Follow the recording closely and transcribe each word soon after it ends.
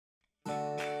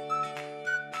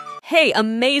Hey,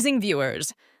 amazing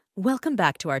viewers! Welcome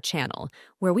back to our channel,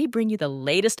 where we bring you the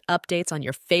latest updates on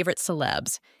your favorite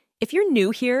celebs. If you're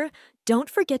new here, don't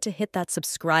forget to hit that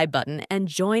subscribe button and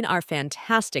join our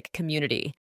fantastic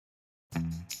community.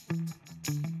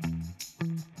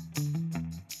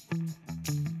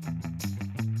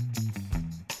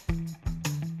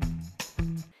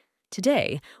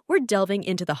 Today, we're delving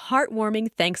into the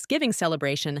heartwarming Thanksgiving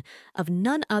celebration of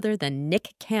none other than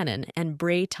Nick Cannon and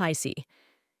Bre Tiesi.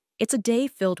 It's a day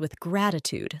filled with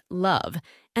gratitude, love,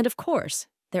 and of course,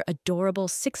 their adorable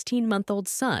 16-month-old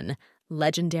son,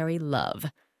 legendary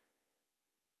Love.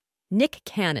 Nick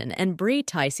Cannon and Bre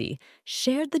Tiesi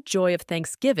shared the joy of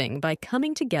Thanksgiving by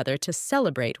coming together to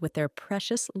celebrate with their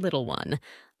precious little one,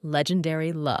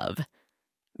 legendary Love.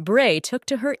 Bre took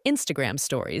to her Instagram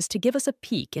stories to give us a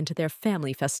peek into their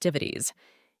family festivities.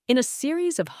 In a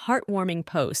series of heartwarming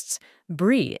posts,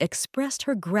 Bre expressed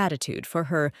her gratitude for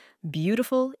her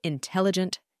beautiful,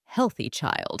 intelligent, healthy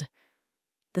child.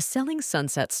 The Selling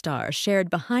Sunset star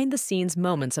shared behind-the-scenes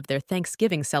moments of their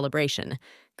Thanksgiving celebration,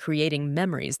 creating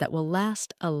memories that will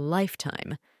last a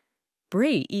lifetime.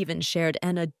 Bre even shared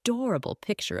an adorable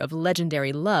picture of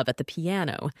legendary Love at the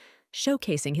piano,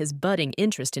 showcasing his budding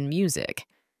interest in music.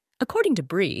 According to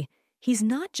Bre, he's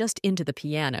not just into the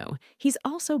piano, he's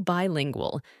also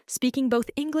bilingual, speaking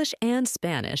both English and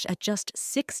Spanish at just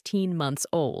 16 months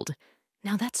old.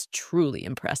 Now that's truly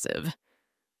impressive.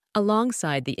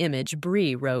 Alongside the image,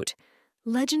 Bre wrote,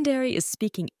 "Legendary is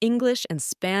speaking English and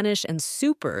Spanish and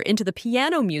super into the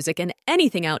piano music and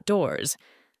anything outdoors.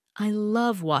 I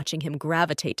love watching him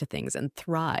gravitate to things and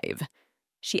thrive."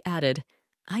 She added,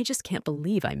 "I just can't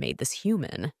believe I made this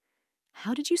human."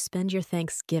 How did you spend your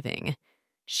Thanksgiving?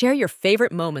 Share your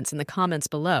favorite moments in the comments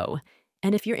below.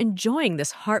 And if you're enjoying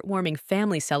this heartwarming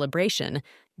family celebration,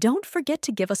 don't forget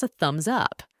to give us a thumbs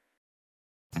up.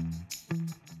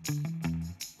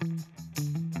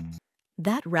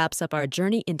 That wraps up our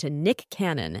journey into Nick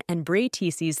Cannon and Bre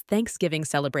Tiesi's Thanksgiving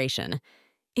celebration.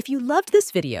 If you loved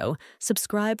this video,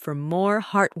 subscribe for more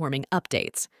heartwarming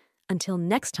updates. Until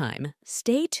next time,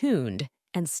 stay tuned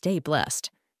and stay blessed.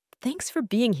 Thanks for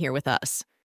being here with us.